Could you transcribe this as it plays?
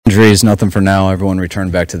Injuries, nothing for now. Everyone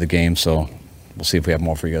returned back to the game, so we'll see if we have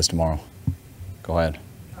more for you guys tomorrow. Go ahead.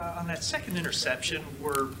 On that second interception,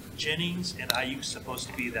 were Jennings and Ayuk supposed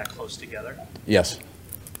to be that close together? Yes.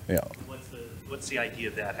 Yeah. What's the idea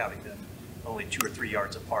of that, having them only 2 or 3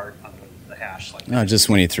 yards apart on the hash like that? No, just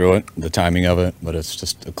when you threw it, the timing of it, but it's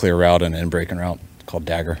just a clear route and an in-breaking route called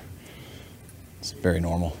dagger. It's very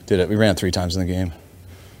normal. Did it? We ran 3 times in the game.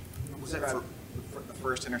 Was it for the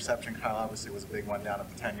first interception? Kyle obviously was a big one down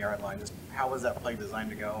at the 10-yard line. Just how was that play designed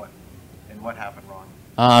to go, and what happened wrong?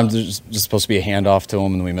 There's just supposed to be a handoff to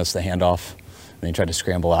him, and we missed the handoff. And he tried to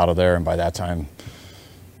scramble out of there, and by that time,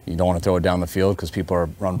 you don't want to throw it down the field because people are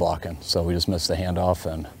run blocking. So we just missed the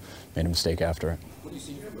handoff and made a mistake after it. What do you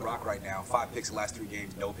see from Brock right now? 5 picks the last 3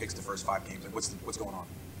 games, no picks the first 5 games. Like, what's going on?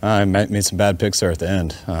 I made some bad picks there at the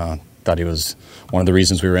end. Thought he was one of the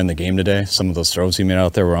reasons we were in the game today. Some of those throws he made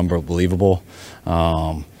out there were unbelievable.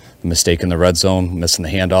 The mistake in the red zone, missing the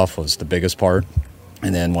handoff was the biggest part.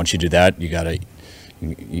 And then once you do that,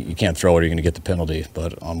 you can't throw it, you're going to get the penalty.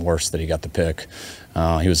 But worse that he got the pick.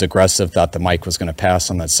 He was aggressive, thought the mic was going to pass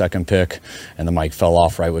on that second pick, and the mic fell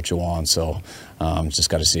off right with Juwan. So just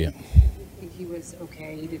got to see it. He was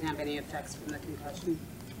okay. He didn't have any effects from the concussion.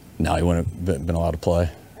 No, he wouldn't have been allowed to play.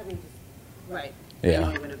 I mean, right.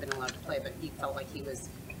 Yeah. He wouldn't have been allowed to play, but he felt like he was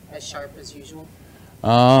as sharp as usual.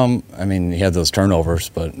 I mean, he had those turnovers,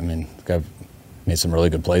 but I mean, the guy made some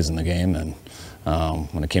really good plays in the game, and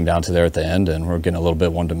when it came down to there at the end, and we're getting a little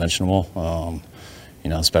bit one-dimensional.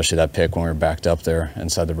 Especially that pick when we were backed up there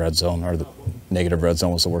inside the red zone, or the negative red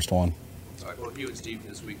zone was the worst one. Sorry, well, you and Steve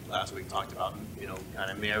last week talked about,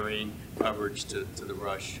 kind of marrying coverage to the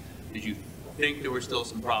rush. Did you think there were still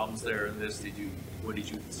some problems there in this? What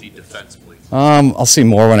did you see defensively? I'll see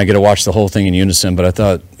more when I get to watch the whole thing in unison, but I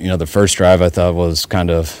thought, the first drive I thought was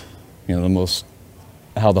kind of, the most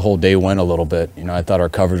how the whole day went a little bit. I thought our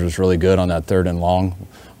coverage was really good on that 3rd and long.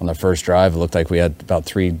 On the first drive, it looked like we had about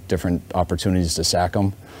 3 different opportunities to sack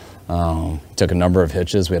them. Took a number of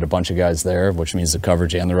hitches. We had a bunch of guys there, which means the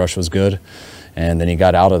coverage and the rush was good. And then he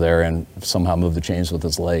got out of there and somehow moved the chains with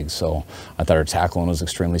his legs. So I thought our tackling was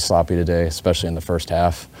extremely sloppy today, especially in the first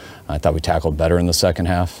half. I thought we tackled better in the second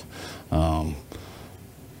half. But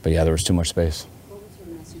yeah, there was too much space. What was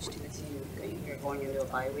your message to the team that you're going into a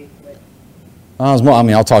bye week with?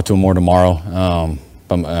 I'll talk to him more tomorrow.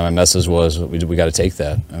 But my message was we got to take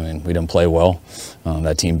that. I mean, we didn't play well.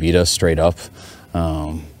 That team beat us straight up.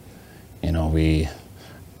 We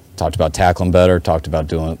talked about tackling better, talked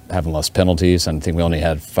about having less penalties. I think we only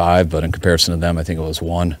had 5, but in comparison to them, I think it was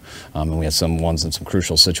 1. And we had some ones in some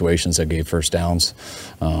crucial situations that gave first downs.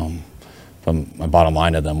 But my bottom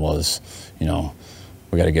line to them was, we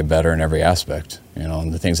got to get better in every aspect.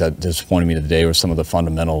 And the things that disappointed me today were some of the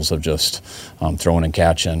fundamentals of just throwing and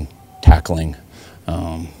catching, tackling,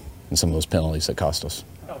 and some of those penalties that cost us.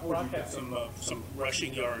 Brock had some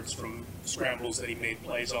rushing yards from scrambles that he made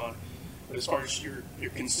plays on. But as far as your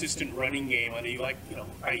consistent running game, I know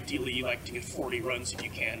ideally you like to get 40 runs if you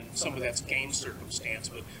can. Some of that's game circumstance,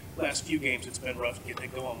 but last few games it's been rough getting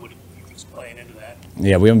it going. What do you think's playing into that?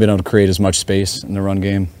 Yeah, we haven't been able to create as much space in the run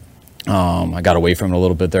game. I got away from it a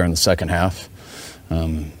little bit there in the second half.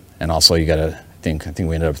 And also you got to I think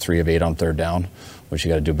we ended up 3 of 8 on 3rd down, which you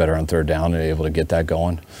got to do better on 3rd down and be able to get that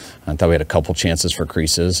going. I thought we had a couple chances for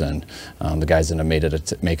creases, and the guys didn't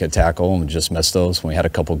make a tackle and just missed those. We had a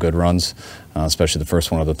couple good runs, especially the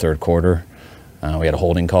first one of the 3rd quarter. We had a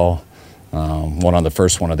holding call, one on the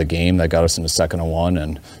first one of the game that got us into 2nd and 1,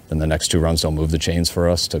 and then the next 2 runs don't move the chains for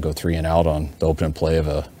us to go 3 and out on the opening play of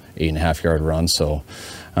a 8.5-yard run. So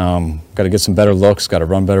got to get some better looks, got to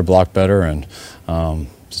run better, block better, and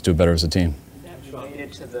just do better as a team.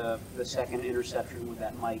 Related to the second interception with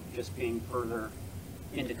that Mike just being further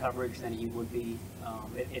into coverage than he would be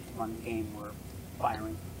if the run game were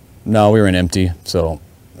firing? No, we were in empty, so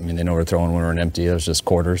they know we're throwing when we're in empty. It was just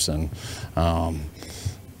quarters, and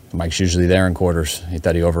Mike's usually there in quarters. He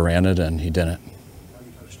thought he overran it, and he didn't.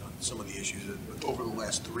 You touched on some of the issues over the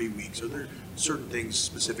last 3 weeks. Are there certain things,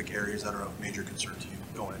 specific areas that are of major concern to you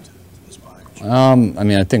going into this bye?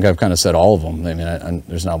 I think I've kind of said all of them.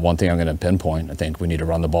 There's not one thing I'm going to pinpoint. I think we need to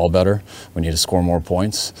run the ball better. We need to score more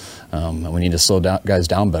points. And we need to slow guys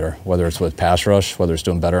down better, whether it's with pass rush, whether it's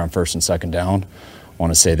doing better on 1st and 2nd down. I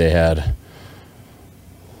want to say they had,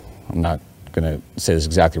 I'm not going to say this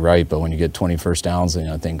exactly right, but when you get 20 first downs,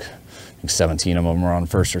 I think 17 of them are on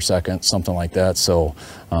 1st or 2nd, something like that. So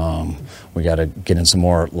we got to get in some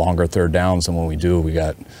more longer 3rd downs, and when we do, we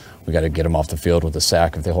got to get them off the field with a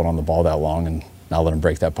sack if they hold on the ball that long, and not let them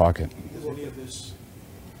break that pocket. Is any of this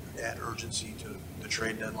add urgency to the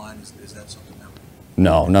trade deadline? Is that something that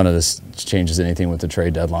No, none of this changes anything with the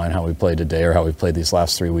trade deadline, how we played today or how we played these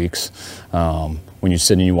last 3 weeks. When you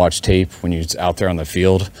sit and you watch tape, when you're out there on the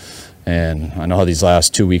field, and I know how these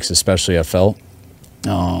last 2 weeks especially have felt,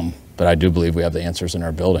 but I do believe we have the answers in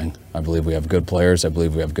our building. I believe we have good players. I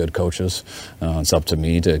believe we have good coaches. It's up to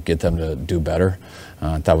me to get them to do better.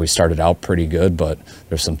 I thought we started out pretty good, but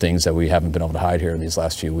there's some things that we haven't been able to hide here in these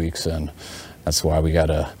last few weeks, and that's why we got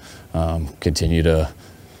to continue to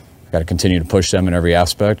push them in every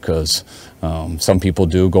aspect, because some people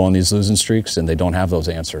do go on these losing streaks and they don't have those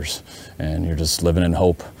answers, and you're just living in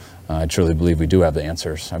hope. I truly believe we do have the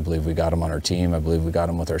answers. I believe we got them on our team. I believe we got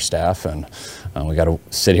them with our staff, and we got to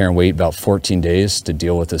sit here and wait about 14 days to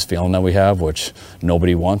deal with this feeling that we have, which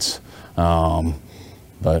nobody wants.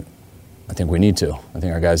 But I think we need to. I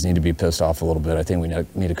think our guys need to be pissed off a little bit. I think we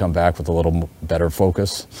need to come back with a little better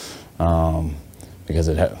focus, because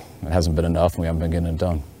it hasn't been enough and we haven't been getting it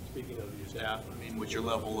done. Speaking of your staff, I mean, what's your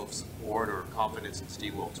level of support or confidence in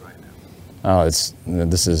Steve Wilkes right now?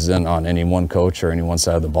 This isn't on any one coach or any one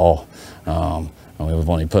side of the ball.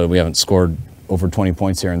 We haven't scored over 20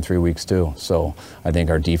 points here in 3 weeks too. So I think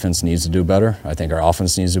our defense needs to do better. I think our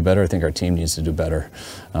offense needs to do better. I think our team needs to do better.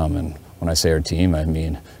 And when I say our team, I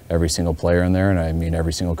mean every single player in there, and I mean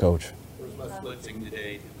every single coach. Was less blitzing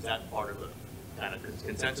today, was that part of a kind of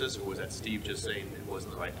consensus, or was that Steve just saying it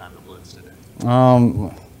wasn't the right time to blitz today?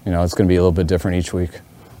 It's going to be a little bit different each week.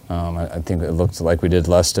 I think it looked like we did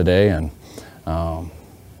less today, and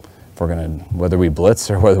if we're going to, whether we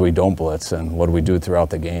blitz or whether we don't blitz, and what do we do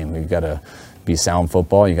throughout the game, you got to be sound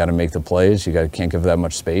football. You got to make the plays. Can't give that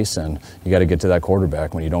much space, and you got to get to that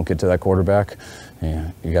quarterback. When you don't get to that quarterback,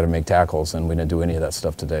 you got to make tackles, and we didn't do any of that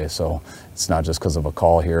stuff today. So it's not just because of a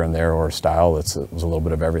call here and there or a style. It was a little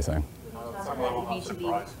bit of everything.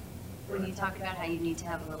 When you talk about how you need to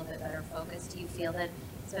have a little bit better focus, do you feel that,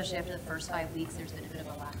 especially after the first 5 weeks, there's been a bit of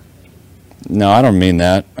a lack? No, I don't mean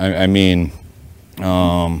that. I mean,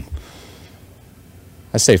 I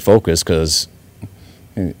say focus because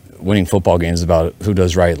winning football games is about who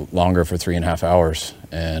does right longer for 3.5 hours.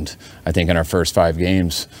 And I think in our first 5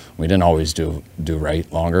 games, we didn't always do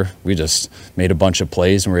right longer. We just made a bunch of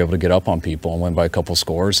plays and we were able to get up on people and win by a couple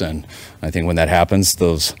scores. And I think when that happens,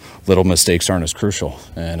 those little mistakes aren't as crucial.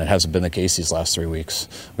 And it hasn't been the case these last 3 weeks.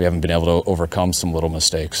 We haven't been able to overcome some little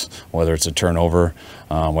mistakes, whether it's a turnover,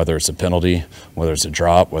 whether it's a penalty, whether it's a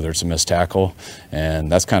drop, whether it's a missed tackle.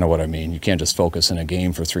 And that's kind of what I mean. You can't just focus in a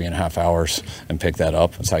game for 3.5 hours and pick that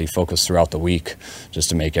up. It's how you focus throughout the week, just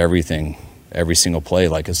to make every single play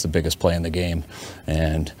like it's the biggest play in the game.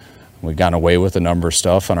 And we've gotten away with a number of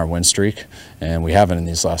stuff on our win streak, and we haven't in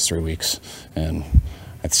these last 3 weeks. And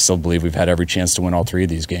I still believe we've had every chance to win all 3 of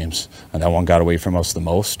these games. And that one got away from us the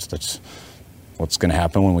most. That's what's going to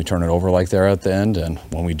happen when we turn it over like they're at the end, and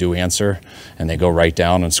when we do answer and they go right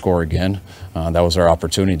down and score again. That was our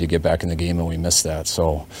opportunity to get back in the game, and we missed that.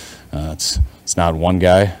 So it's not one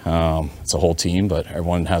guy. It's a whole team, but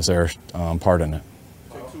everyone has their part in it.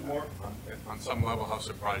 On some level, how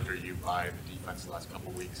surprised are you by the defense the last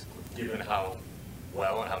couple of weeks, given how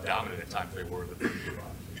well and how dominant at times they were?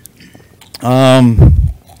 I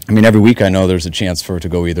mean, every week I know there's a chance for it to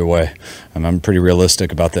go either way. I'm pretty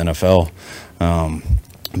realistic about the NFL,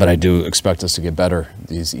 but I do expect us to get better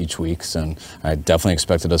each week, and I definitely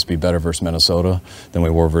expected us to be better versus Minnesota than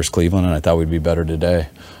we were versus Cleveland, and I thought we'd be better today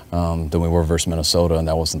than we were versus Minnesota, and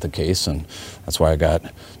that wasn't the case, and that's why I got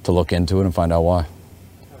to look into it and find out why.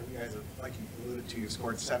 You guys, like you alluded to, you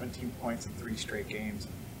scored 17 points in 3 straight games.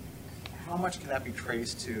 How much can that be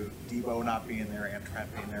traced to Debo not being there and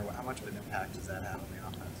Trent being there? How much of an impact does that have on the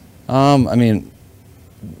offense? I mean,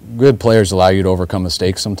 good players allow you to overcome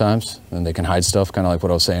mistakes sometimes, and they can hide stuff, kind of like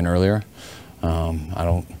what I was saying earlier. I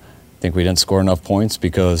don't think we didn't score enough points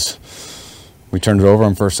because we turned it over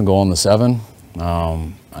on 1st and goal on the 7. I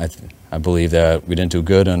believe that we didn't do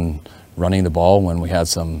good in running the ball when we had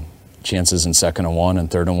some chances in 2nd and 1 and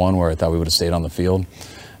 3rd and 1 where I thought we would have stayed on the field.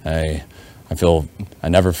 I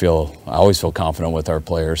always feel confident with our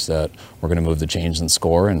players that we're going to move the chains and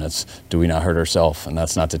score, and it's, do we not hurt ourselves? And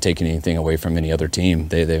that's not to take anything away from any other team.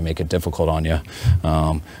 They make it difficult on you.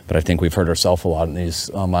 But I think we've hurt ourselves a lot in these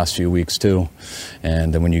last few weeks too.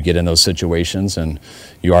 And then when you get in those situations and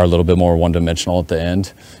you are a little bit more one-dimensional at the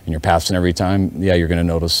end and you're passing every time, yeah, you're going to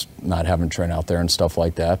notice not having Trent out there and stuff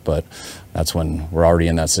like that. But that's when we're already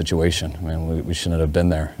in that situation. I mean, we shouldn't have been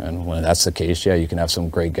there. And when that's the case, yeah, you can have some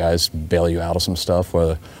great guys bail you out of some stuff,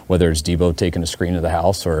 whether it's Debo taking a screen to the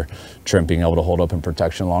house or Trent being able to hold up in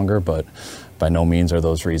protection longer. But by no means are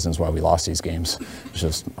those reasons why we lost these games. It's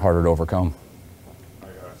just harder to overcome.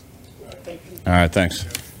 All right, thanks.